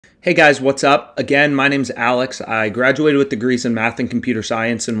Hey guys, what's up? Again, my name's Alex. I graduated with degrees in math and computer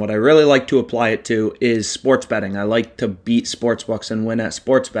science, and what I really like to apply it to is sports betting. I like to beat sportsbooks and win at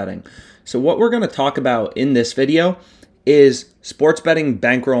sports betting. So what we're going to talk about in this video is sports betting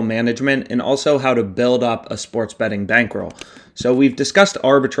bankroll management and also how to build up a sports betting bankroll. So we've discussed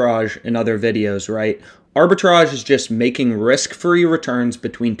arbitrage in other videos, right? Arbitrage is just making risk-free returns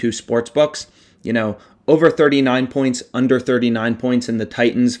between two sports books. You know, over 39 points, under 39 points in the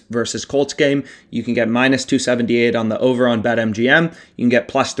Titans versus Colts game. You can get minus 278 on the over on BetMGM. You can get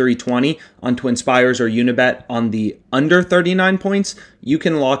plus 320 on TwinSpires or Unibet on the under 39 points. You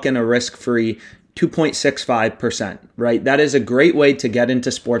can lock in a risk-free 2.65%, right? That is a great way to get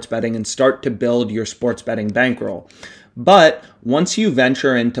into sports betting and start to build your sports betting bankroll. But once you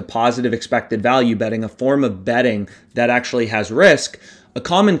venture into positive expected value betting, a form of betting that actually has risk, a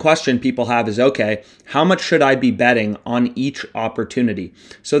common question people have is, okay, how much should I be betting on each opportunity?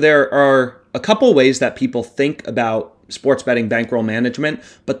 So there are a couple ways that people think about sports betting bankroll management,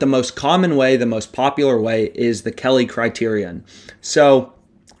 but the most common way, the most popular way is the Kelly Criterion. So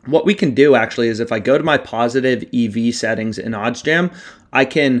what we can do actually is if I go to my positive EV settings in OddsJam, I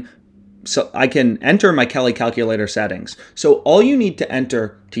can enter my Kelly calculator settings. So all you need to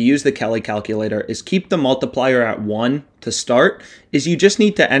enter to use the Kelly calculator is keep the multiplier at 1 to start, is you just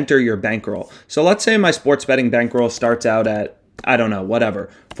need to enter your bankroll. So let's say my sports betting bankroll starts out at, I don't know, whatever,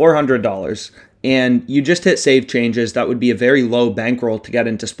 $400. And you just hit save changes. That would be a very low bankroll to get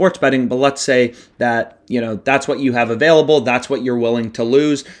into sports betting. But let's say that, that's what you have available. That's what you're willing to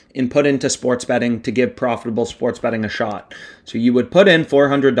lose and put into sports betting to give profitable sports betting a shot. So you would put in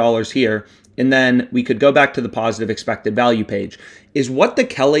 $400 here, and then we could go back to the positive expected value page. Is what the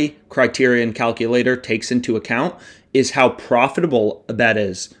Kelly Criterion calculator takes into account is how profitable a bet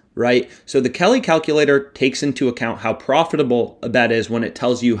is, right? So the Kelly calculator takes into account how profitable a bet is when it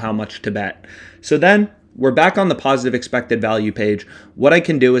tells you how much to bet. So then we're back on the positive expected value page. What I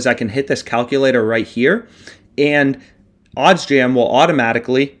can do is I can hit this calculator right here, and OddsJam will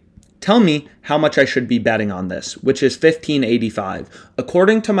automatically tell me how much I should be betting on this, which is $15.85.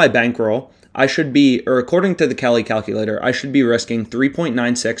 According to my bankroll, according to the Kelly calculator, I should be risking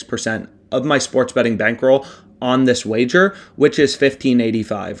 3.96% of my sports betting bankroll on this wager, which is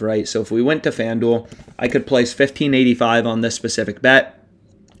 $15.85, right? So if we went to Fanduel, I could place $15.85 on this specific bet,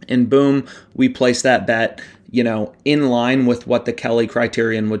 and boom, we place that bet, in line with what the Kelly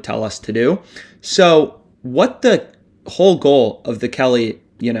Criterion would tell us to do. So what the whole goal of the Kelly,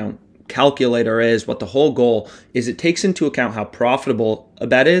 calculator is, what the whole goal is, it takes into account how profitable a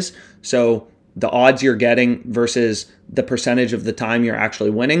bet is. So the odds you're getting versus the percentage of the time you're actually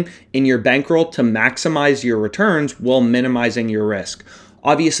winning in your bankroll to maximize your returns while minimizing your risk.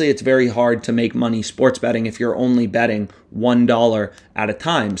 Obviously, it's very hard to make money sports betting if you're only betting $1 at a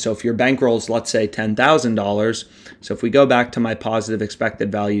time. So if your bankroll is, let's say, $10,000, so if we go back to my positive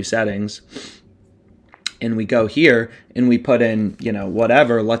expected value settings, and we go here and we put in,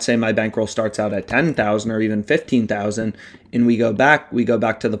 whatever, let's say my bankroll starts out at 10,000 or even 15,000, and we go back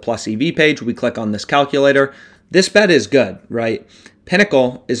to the plus EV page, we click on this calculator. This bet is good, right?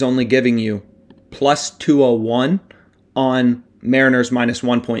 Pinnacle is only giving you plus 201 on Mariners minus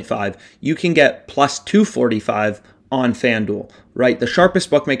 1.5. You can get plus 245 on Fanduel, right? The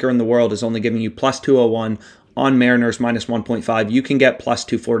sharpest bookmaker in the world is only giving you plus 201 on Mariners minus 1.5. You can get plus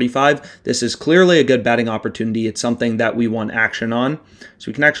 245. This is clearly a good betting opportunity. It's something that we want action on.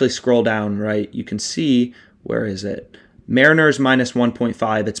 So we can actually scroll down, right? You can see, where is it? Mariners minus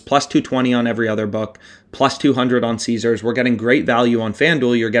 1.5. It's plus 220 on every other book, plus 200 on Caesars. We're getting great value on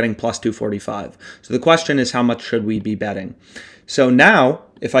Fanduel. You're getting plus 245. So the question is, how much should we be betting? So now,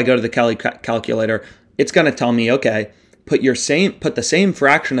 if I go to the Kelly calculator, it's going to tell me, okay, put the same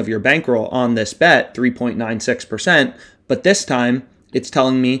fraction of your bankroll on this bet, 3.96%, but this time it's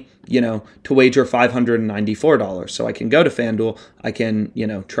telling me, to wager $594. So I can go to Fanduel, I can,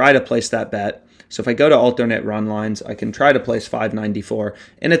 try to place that bet. So if I go to alternate run lines, I can try to place $594,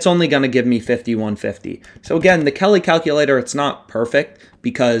 and it's only going to give me $51.50. So again, the Kelly calculator, it's not perfect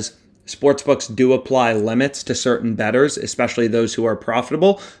because sportsbooks do apply limits to certain bettors, especially those who are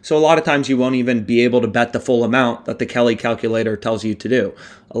profitable. So a lot of times you won't even be able to bet the full amount that the Kelly calculator tells you to do.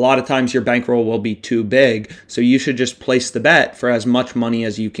 A lot of times your bankroll will be too big, so you should just place the bet for as much money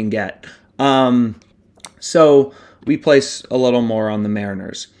as you can get. So we place a little more on the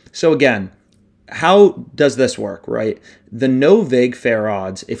Mariners. So again, how does this work, right? The no vig fair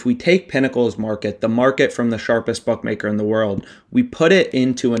odds, if we take Pinnacle's market, the market from the sharpest bookmaker in the world, we put it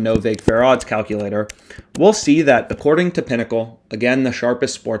into a no vig fair odds calculator, we'll see that according to Pinnacle, again, the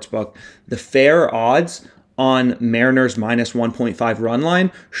sharpest sportsbook, the fair odds on Mariners minus 1.5 run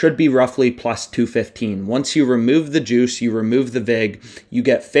line should be roughly plus 215. Once you remove the juice, you remove the vig, you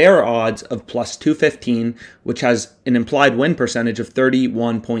get fair odds of plus 215, which has an implied win percentage of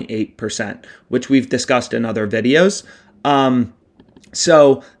 31.8%, which we've discussed in other videos.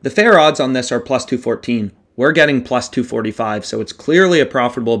 So the fair odds on this are plus 214. We're getting plus 245, so it's clearly a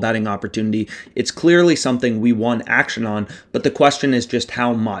profitable betting opportunity. It's clearly something we want action on, but the question is just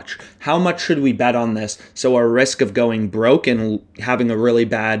how much. How much should we bet on this so our risk of going broke and having a really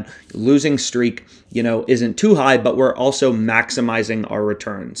bad losing streak, isn't too high, but we're also maximizing our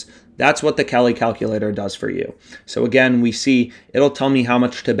returns. That's what the Kelly calculator does for you. So again, we see it'll tell me how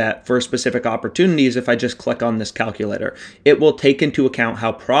much to bet for specific opportunities if I just click on this calculator. It will take into account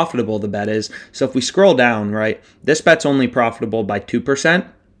how profitable the bet is. So if we scroll down, right, this bet's only profitable by 2%.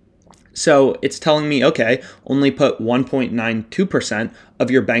 So it's telling me, okay, only put 1.92% of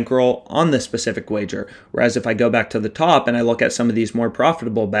your bankroll on this specific wager. Whereas if I go back to the top and I look at some of these more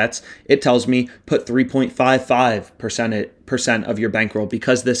profitable bets, it tells me put 3.55% of your bankroll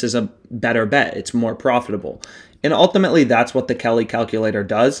because this is a better bet. It's more profitable. And ultimately, that's what the Kelly calculator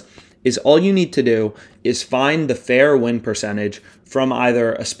does. Is all you need to do is find the fair win percentage from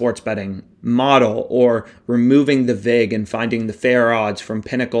either a sports betting model or removing the vig and finding the fair odds from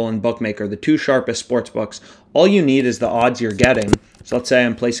Pinnacle and Bookmaker, the two sharpest sports books. All you need is the odds you're getting. So let's say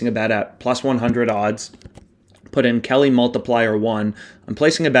I'm placing a bet at plus 100 odds, put in Kelly multiplier 1. I'm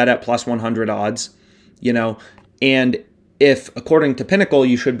placing a bet at plus 100 odds, and if according to Pinnacle,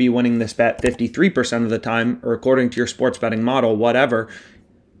 you should be winning this bet 53% of the time, or according to your sports betting model, whatever,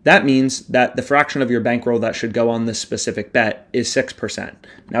 that means that the fraction of your bankroll that should go on this specific bet is 6%.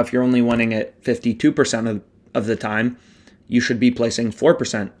 Now, if you're only winning it 52% of the time, you should be placing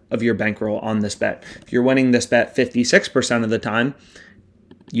 4% of your bankroll on this bet. If you're winning this bet 56% of the time,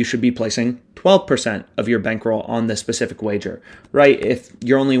 you should be placing 12% of your bankroll on this specific wager, right? If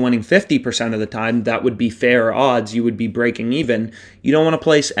you're only winning 50% of the time, that would be fair odds. You would be breaking even. You don't want to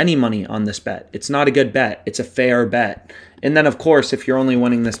place any money on this bet. It's not a good bet. It's a fair bet. And then, of course, if you're only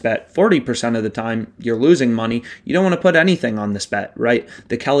winning this bet 40% of the time, you're losing money. You don't want to put anything on this bet, right?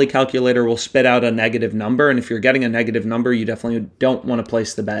 The Kelly calculator will spit out a negative number, and if you're getting a negative number, you definitely don't want to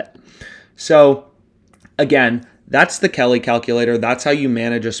place the bet. So, again, that's the Kelly calculator. That's how you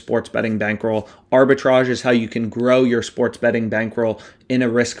manage a sports betting bankroll. Arbitrage is how you can grow your sports betting bankroll in a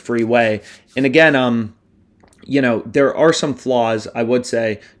risk-free way. And again, there are some flaws, I would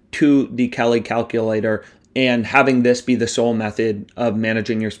say, to the Kelly calculator and having this be the sole method of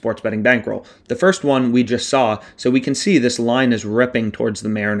managing your sports betting bankroll. The first one we just saw, so we can see this line is ripping towards the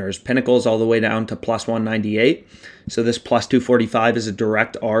Mariners. Pinnacle's all the way down to plus 198. So this plus 245 is a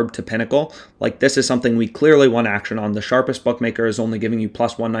direct arb to Pinnacle. Like, this is something we clearly want action on. The sharpest bookmaker is only giving you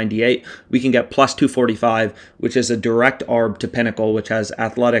plus 198. We can get plus 245, which is a direct arb to Pinnacle, which has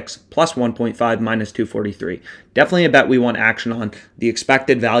athletics plus 1.5 minus 243. Definitely a bet we want action on. The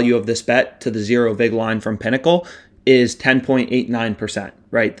expected value of this bet to the zero vig line from Pinnacle is 10.89%,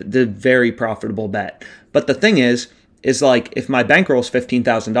 right? The very profitable bet. But the thing is like, if my bankroll is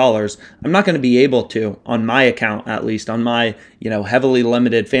 $15,000, I'm not going to be able to, on my account at least, on my heavily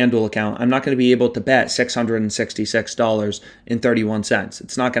limited Fanduel account, I'm not going to be able to bet $666.31.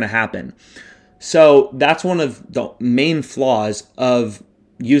 It's not going to happen. So that's one of the main flaws of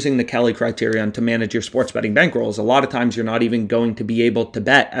using the Kelly Criterion to manage your sports betting bankrolls. A lot of times you're not even going to be able to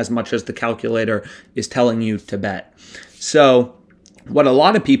bet as much as the calculator is telling you to bet. So what a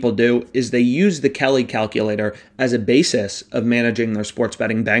lot of people do is they use the Kelly calculator as a basis of managing their sports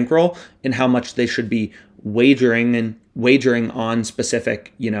betting bankroll and how much they should be wagering on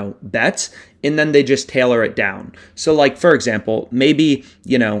specific, bets, and then they just tailor it down. So like, for example, maybe,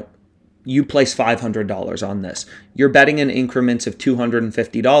 you place $500 on this. You're betting in increments of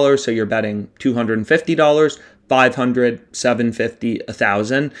 $250, so you're betting $250, $500, $750,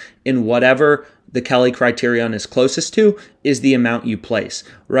 $1,000, and whatever the Kelly Criterion is closest to is the amount you place,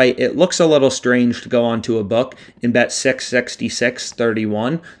 right? It looks a little strange to go onto a book and bet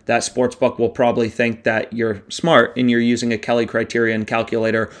 $666.31. That sports book will probably think that you're smart and you're using a Kelly Criterion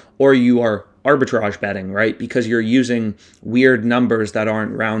calculator, or you are arbitrage betting, right? Because you're using weird numbers that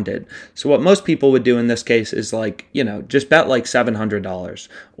aren't rounded. So what most people would do in this case is like, just bet like $700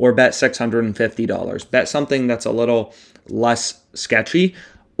 or bet $650. Bet something that's a little less sketchy,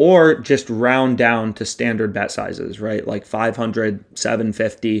 or just round down to standard bet sizes, right? Like $500,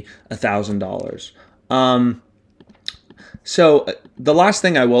 $750, $1,000. So the last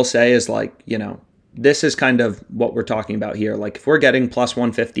thing I will say is like, this is kind of what we're talking about here. Like, if we're getting plus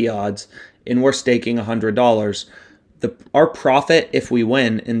 150 odds and we're staking $100, our profit if we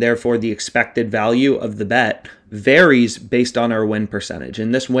win, and therefore the expected value of the bet, varies based on our win percentage.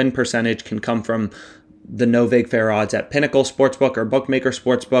 And this win percentage can come from the no vig fair odds at Pinnacle Sportsbook or Bookmaker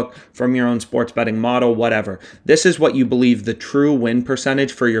Sportsbook, from your own sports betting model, whatever. This is what you believe the true win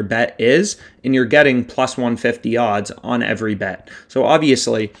percentage for your bet is, and you're getting plus 150 odds on every bet. So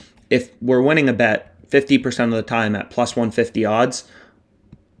obviously, if we're winning a bet 50% of the time at plus 150 odds,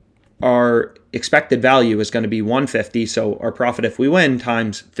 our expected value is going to be 150. So our profit if we win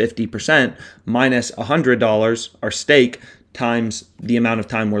times 50% minus $100, our stake, times the amount of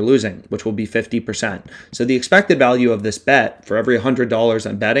time we're losing, which will be 50%. So the expected value of this bet, for every $100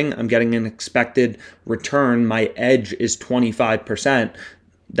 I'm betting, I'm getting an expected return. My edge is 25%.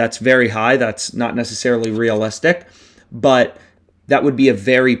 That's very high. That's not necessarily realistic, but that would be a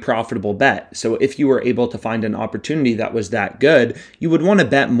very profitable bet. So if you were able to find an opportunity that was that good, you would want to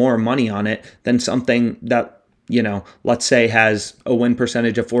bet more money on it than something that, let's say has a win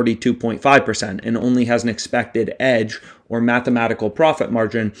percentage of 42.5% and only has an expected edge or mathematical profit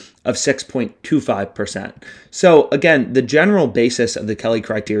margin of 6.25%. So again, the general basis of the Kelly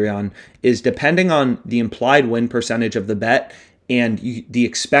Criterion is depending on the implied win percentage of the bet and the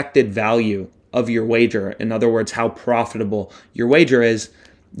expected value of your wager. In other words, how profitable your wager is,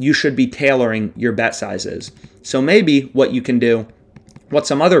 you should be tailoring your bet sizes. So maybe what you can do, what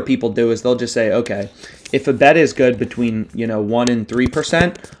some other people do, is they'll just say, okay, if a bet is good between 1 and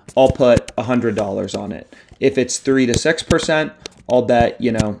 3%, I'll put $100 on it. If it's 3 to 6%, I'll bet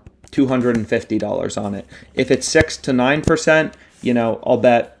 $250 on it. If it's 6 to 9%, I'll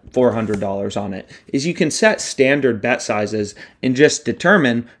bet $400 on it. Is you can set standard bet sizes and just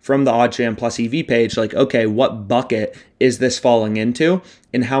determine from the OddsJam plus EV page, like, okay, what bucket is this falling into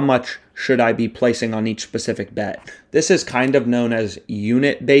and how much should I be placing on each specific bet? This is kind of known as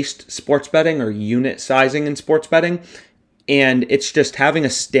unit-based sports betting or unit sizing in sports betting. And it's just having a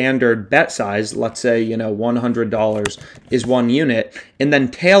standard bet size, let's say, $100 is 1 unit, and then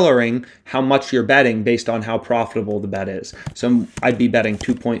tailoring how much you're betting based on how profitable the bet is. So I'd be betting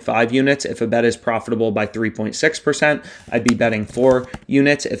 2.5 units if a bet is profitable by 3.6%. I'd be betting 4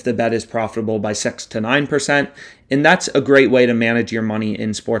 units if the bet is profitable by 6 to 9%. And that's a great way to manage your money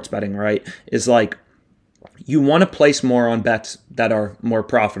in sports betting, right? Is like, you want to place more on bets that are more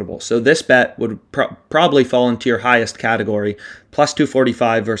profitable. So this bet would probably fall into your highest category, plus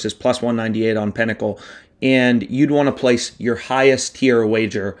 245 versus plus 198 on Pinnacle. And you'd want to place your highest tier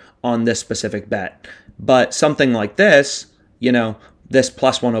wager on this specific bet. But something like this, this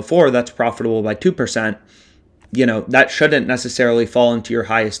plus 104, that's profitable by 2%, that shouldn't necessarily fall into your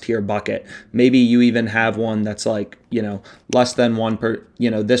highest tier bucket. Maybe you even have one that's like, less than 1 per,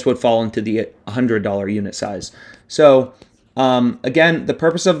 this would fall into the $100 unit size. So again, the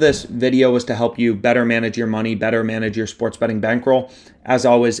purpose of this video was to help you better manage your money, better manage your sports betting bankroll. As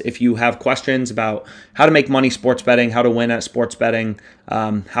always, if you have questions about how to make money sports betting, how to win at sports betting,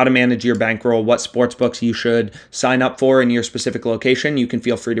 how to manage your bankroll, what sports books you should sign up for in your specific location, you can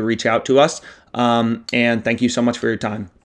feel free to reach out to us. And thank you so much for your time.